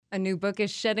A new book is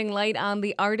shedding light on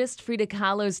the artist Frida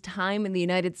Kahlo's time in the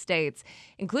United States,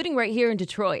 including right here in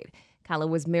Detroit. Kahlo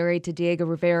was married to Diego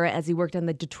Rivera as he worked on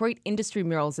the Detroit industry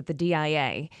murals at the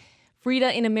DIA.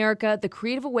 Frida in America, The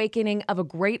Creative Awakening of a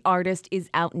Great Artist is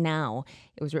out now.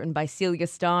 It was written by Celia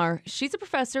Stahr. She's a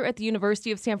professor at the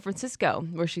University of San Francisco,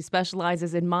 where she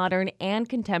specializes in modern and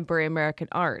contemporary American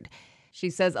art. She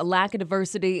says a lack of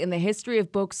diversity in the history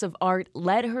of books of art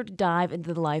led her to dive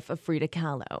into the life of Frida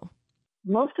Kahlo.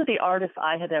 Most of the artists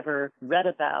I had ever read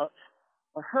about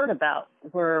or heard about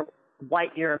were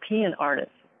white European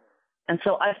artists. And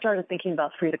so I started thinking about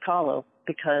Frida Kahlo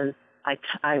because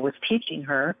I was teaching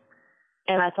her.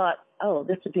 And I thought, oh,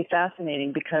 this would be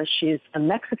fascinating because she's a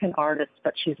Mexican artist,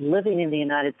 but she's living in the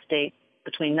United States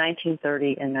between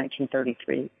 1930 and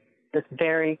 1933, this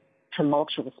very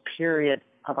tumultuous period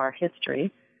of our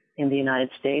history in the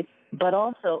United States, but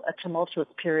also a tumultuous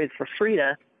period for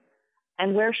Frida,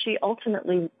 and where she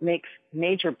ultimately makes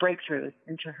major breakthroughs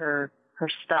into her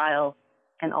style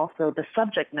and also the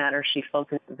subject matter she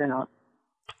focuses in on.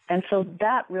 And so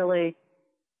that really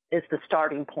is the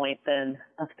starting point then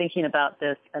of thinking about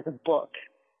this as a book.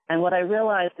 And what I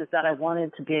realized is that I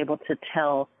wanted to be able to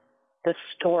tell the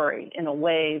story in a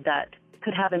way that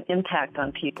could have an impact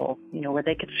on people, where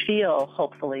they could feel,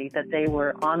 hopefully, that they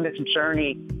were on this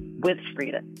journey with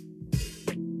Frida.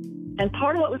 And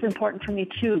part of what was important for me,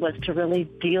 too, was to really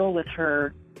deal with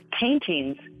her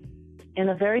paintings in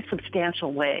a very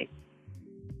substantial way.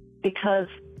 Because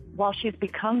while she's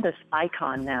become this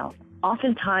icon now,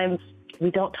 oftentimes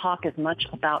we don't talk as much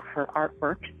about her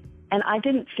artwork. And I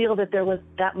didn't feel that there was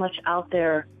that much out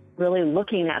there really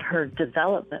looking at her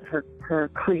development, her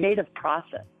creative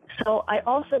process. So I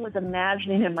also was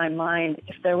imagining in my mind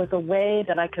if there was a way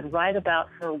that I could write about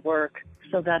her work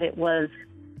so that it was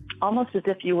almost as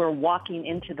if you were walking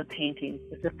into the paintings,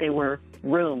 as if they were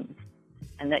rooms,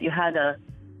 and that you had a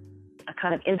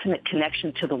kind of intimate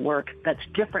connection to the work that's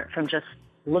different from just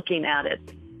looking at it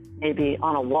maybe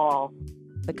on a wall.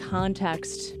 The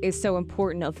context is so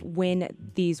important of when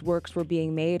these works were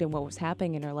being made and what was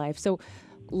happening in her life. So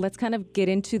let's kind of get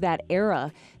into that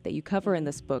era that you cover in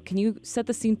this book. Can you set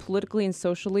the scene politically and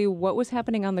socially? What was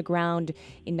happening on the ground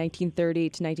in 1930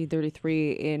 to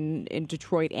 1933 in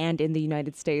Detroit and in the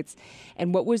United States?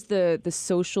 And what was the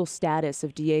social status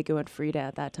of Diego and Frida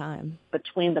at that time?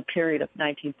 Between the period of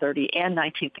 1930 and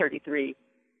 1933,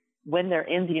 when they're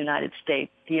in the United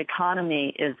States, the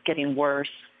economy is getting worse.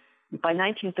 By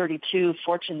 1932,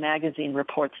 Fortune magazine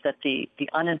reports that the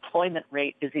unemployment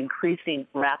rate is increasing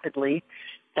rapidly,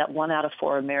 that 1 out of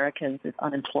 4 Americans is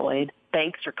unemployed.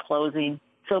 Banks are closing.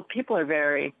 So people are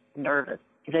very nervous.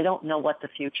 They don't know what the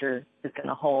future is going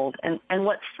to hold. And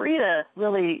what Frida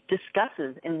really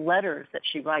discusses in letters that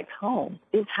she writes home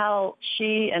is how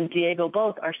she and Diego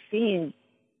both are seeing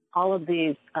all of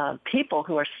these people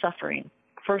who are suffering.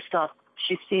 First off,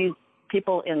 she sees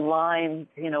people in line,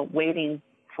 waiting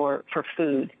for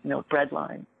food, bread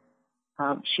lines.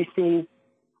 She sees,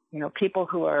 people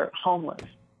who are homeless,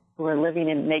 who are living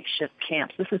in makeshift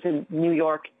camps. This is in New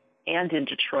York and in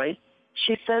Detroit.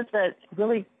 She says that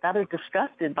really rather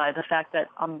disgusted by the fact that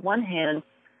on one hand,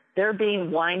 they're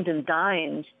being wined and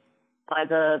dined by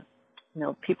the,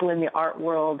 people in the art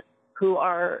world who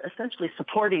are essentially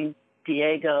supporting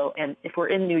Diego. And if we're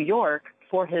in New York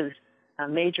for his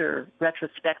major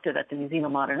retrospective at the Museum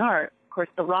of Modern Art, of course,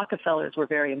 the Rockefellers were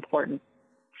very important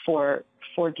for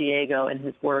Diego and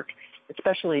his work,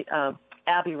 especially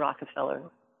Abby Rockefeller.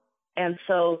 And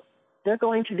so they're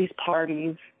going to these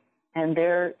parties and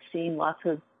they're seeing lots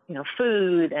of,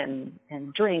 food and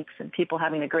drinks and people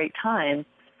having a great time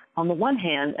on the one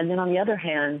hand. And then on the other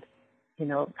hand,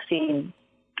 seeing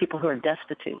people who are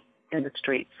destitute in the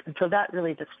streets. And so that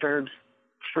really disturbs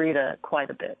Frida quite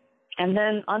a bit. And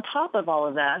then on top of all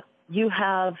of that, you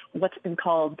have what's been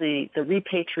called the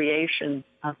repatriation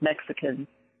of Mexicans,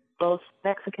 both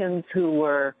Mexicans who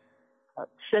were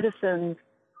citizens,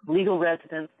 legal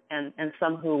residents, and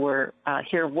some who were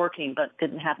here working but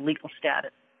didn't have legal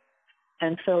status.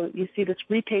 And so you see this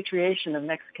repatriation of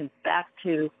Mexicans back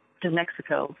to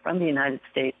Mexico from the United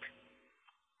States.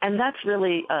 And that's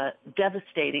really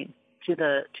devastating to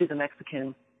the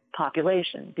Mexican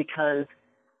population because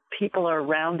people are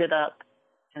rounded up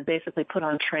and basically put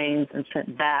on trains and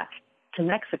sent back to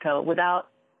Mexico without,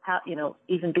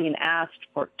 even being asked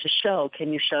to show,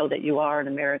 can you show that you are an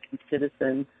American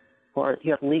citizen or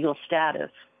you have legal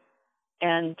status?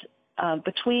 And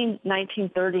between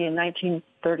 1930 and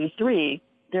 1933,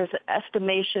 there's an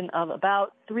estimation of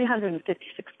about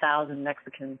 356,000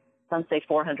 Mexicans, some say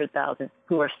 400,000,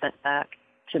 who are sent back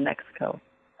to Mexico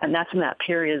And that's in that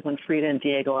period when Frida and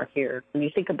Diego are here. When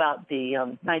you think about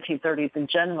the 1930s in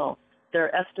general, there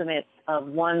are estimates of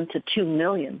 1 to 2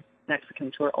 million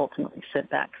Mexicans who are ultimately sent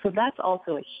back. So that's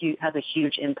also has a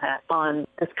huge impact on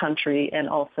this country and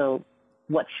also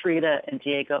what Frida and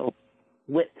Diego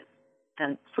witnessed.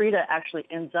 And Frida actually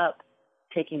ends up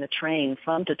taking the train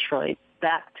from Detroit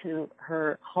back to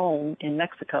her home in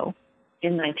Mexico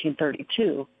in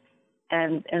 1932.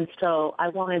 And so I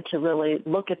wanted to really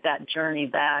look at that journey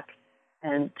back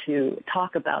and to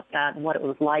talk about that and what it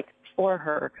was like for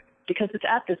her, because it's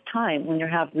at this time when you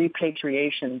have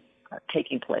repatriation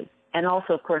taking place. And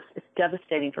also, of course, it's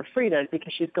devastating for Frida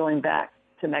because she's going back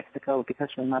to Mexico because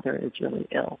her mother is really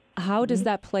ill. How does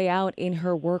that play out in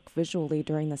her work visually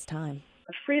during this time?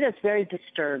 Frida's very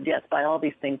disturbed, yes, by all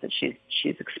these things that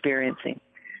she's experiencing.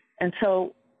 And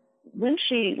so when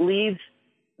she leaves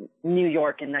New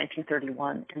York in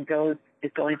 1931 and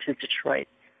is going to Detroit,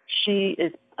 she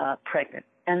is pregnant.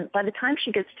 And by the time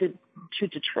she gets to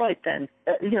Detroit, then,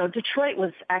 Detroit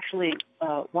was actually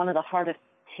one of the hardest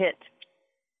hit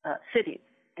cities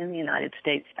in the United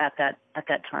States at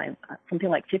that time. Something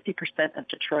like 50% of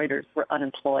Detroiters were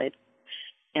unemployed.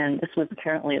 And this was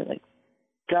apparently like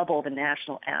double the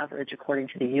national average according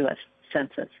to the U.S.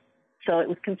 Census. So it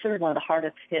was considered one of the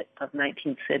hardest hit of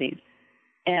 19 cities.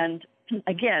 And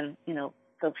again,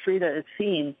 so Frida is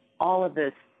seeing all of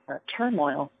this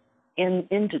turmoil in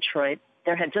Detroit.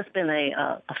 There had just been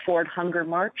a Ford hunger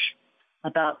march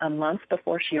about a month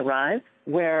before she arrived,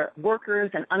 where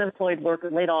workers and unemployed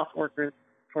workers, laid off workers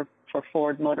for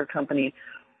Ford Motor Company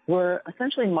were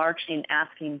essentially marching,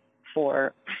 asking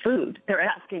for food. They're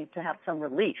asking to have some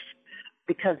relief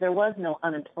because there was no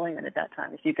unemployment at that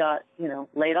time. If you got,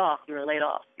 laid off, you were laid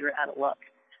off. You were out of luck.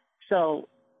 So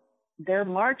they're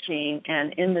marching,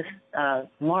 and in this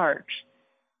march,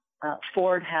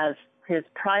 Ford has his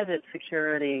private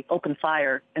security open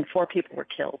fire, and 4 people were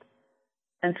killed.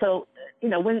 And so,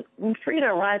 when Frida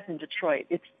arrives in Detroit,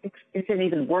 it's in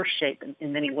even worse shape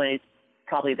in many ways,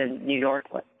 probably than New York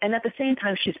was. And at the same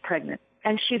time, she's pregnant,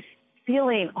 and she's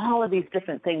feeling all of these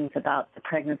different things about the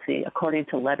pregnancy, according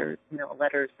to letters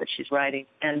that she's writing,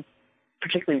 and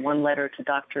particularly one letter to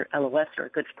Dr. Eloester, a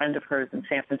good friend of hers in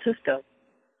San Francisco.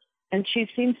 And she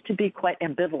seems to be quite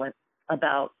ambivalent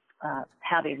about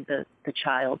having the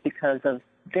child because of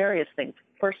various things.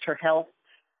 First, her health.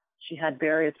 She had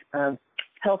various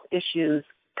health issues,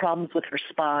 problems with her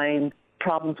spine,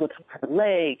 problems with her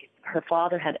leg. Her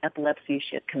father had epilepsy.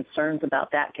 She had concerns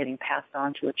about that getting passed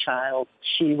on to a child.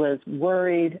 She was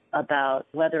worried about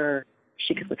whether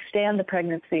she could withstand the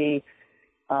pregnancy,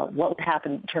 what would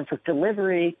happen in terms of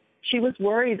delivery. She was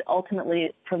worried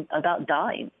ultimately about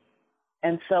dying.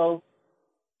 And so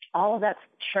all of that's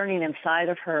churning inside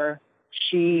of her.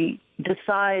 She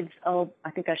decides,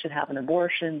 I think I should have an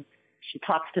abortion. She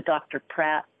talks to Dr.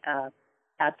 Pratt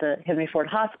at the Henry Ford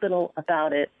Hospital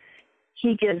about it.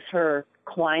 He gives her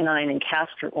quinine and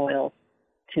castor oil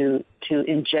to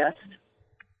ingest,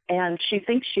 and she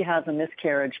thinks she has a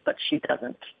miscarriage, but she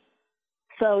doesn't.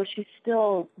 So she's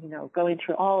still, going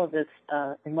through all of this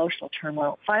emotional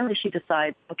turmoil. Finally, she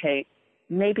decides, okay,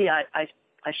 maybe I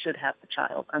should have the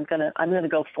child. I'm gonna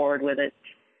go forward with it.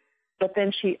 But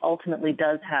then she ultimately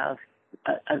does have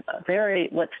a very,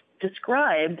 what's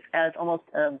described as almost,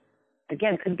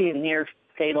 again, could be a near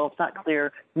fatal, it's not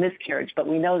clear, miscarriage, but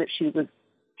we know that she was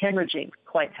hemorrhaging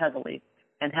quite heavily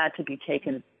and had to be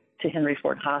taken to Henry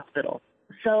Ford Hospital.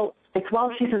 So it's while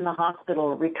she's in the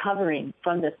hospital recovering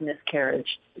from this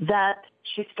miscarriage that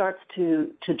she starts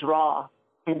to draw,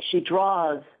 and she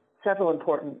draws several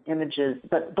important images,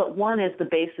 but one is the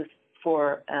basis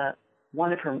for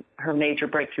one of her major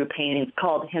breakthrough paintings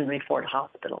called Henry Ford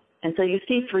Hospital. And so you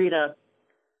see Frida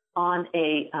on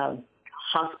a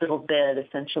hospital bed,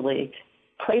 essentially,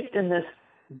 placed in this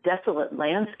desolate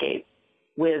landscape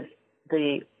with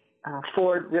the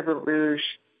Ford River Rouge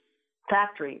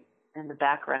factory in the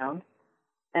background.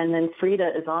 And then Frida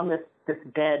is on this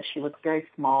bed. She looks very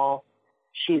small.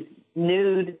 She's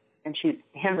nude, and she's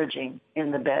hemorrhaging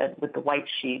in the bed with the white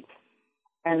sheets.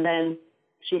 And then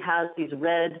she has these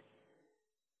red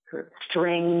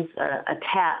strings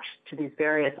attached to these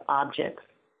various objects.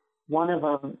 One of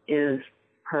them is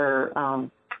her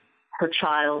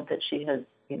child that she has,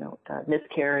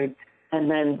 miscarried, and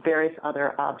then various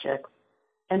other objects.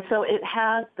 And so it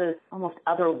has this almost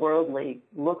otherworldly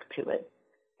look to it.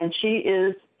 And she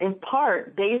is, in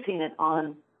part, basing it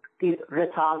on these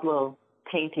retablo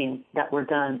paintings that were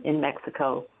done in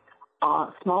Mexico,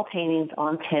 small paintings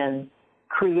on tin,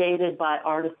 created by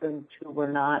artisans who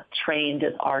were not trained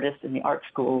as artists in the art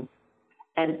schools,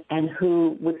 and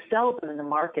who would sell them in the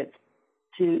markets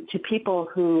to people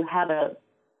who had a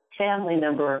family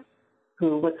member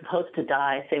who was supposed to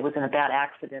die, say was in a bad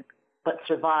accident, but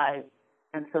survived.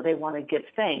 And so they want to give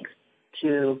thanks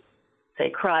to, say,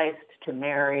 Christ, to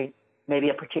Mary, maybe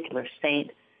a particular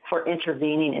saint, for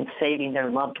intervening and saving their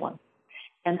loved one.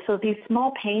 And so these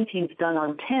small paintings done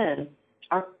on tin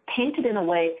are painted in a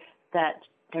way that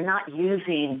they're not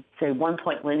using, say,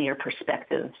 one-point linear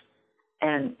perspectives.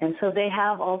 And so they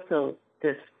have also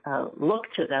this look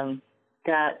to them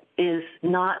that is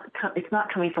not, it's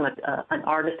not coming from an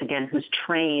artist, again, who's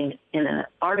trained in an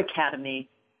art academy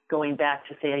going back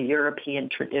to, say, a European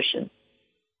tradition.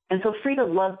 And so Frida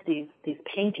loved these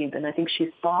paintings, and I think she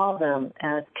saw them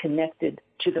as connected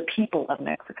to the people of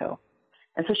Mexico.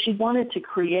 And so she wanted to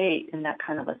create in that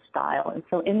kind of a style. And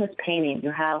so in this painting,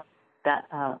 you have that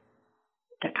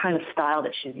kind of style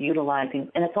that she's utilizing,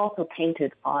 and it's also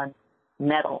painted on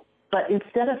metal. But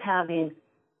instead of having,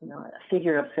 a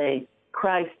figure of, say,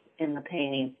 Christ in the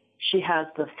painting, she has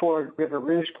the Ford River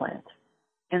Rouge plant.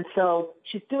 And so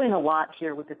she's doing a lot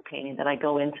here with this painting that I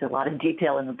go into a lot of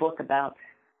detail in the book about.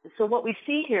 So what we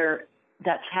see here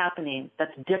that's happening,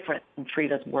 that's different in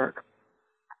Frida's work,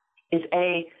 is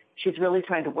she's really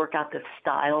trying to work out this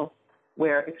style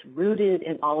where it's rooted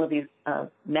in all of these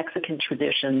Mexican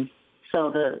traditions, so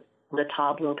the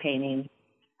tableau painting,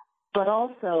 but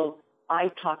also I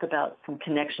talk about some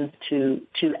connections to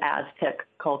Aztec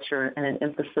culture and an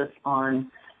emphasis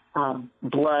on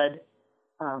blood.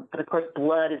 But of course,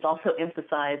 blood is also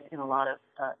emphasized in a lot of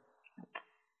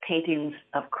paintings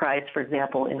of Christ, for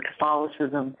example, in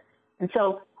Catholicism. And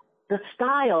so the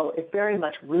style is very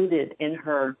much rooted in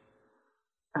her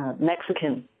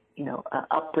Mexican,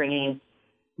 upbringing,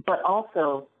 but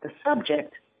also the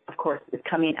subject, of course, is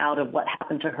coming out of what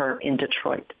happened to her in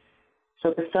Detroit.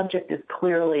 So the subject is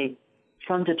clearly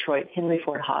from Detroit, Henry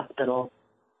Ford Hospital,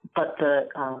 but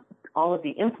all of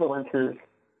the influences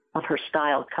of her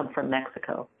style come from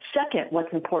Mexico. Second,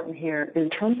 what's important here in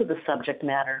terms of the subject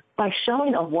matter, by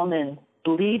showing a woman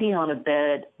bleeding on a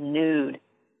bed, nude,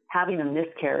 having a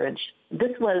miscarriage,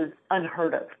 this was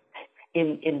unheard of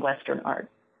in Western art.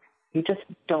 You just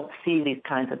don't see these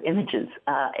kinds of images.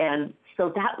 And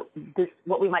so this,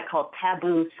 what we might call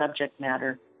taboo subject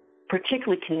matter,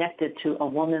 particularly connected to a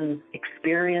woman's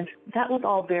experience, that was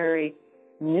all very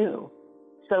new.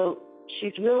 So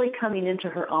she's really coming into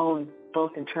her own,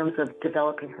 both in terms of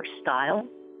developing her style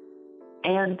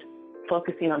and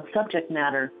focusing on subject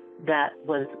matter that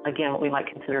was, again, what we might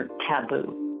consider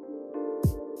taboo.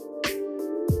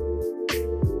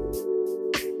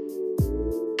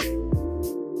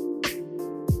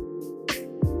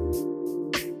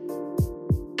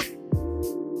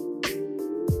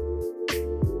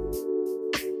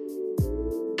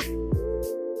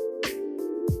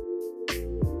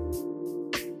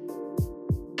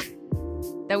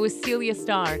 That was Celia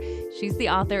Stahr. She's the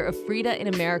author of Frida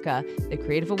in America, The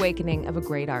Creative Awakening of a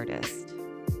Great Artist.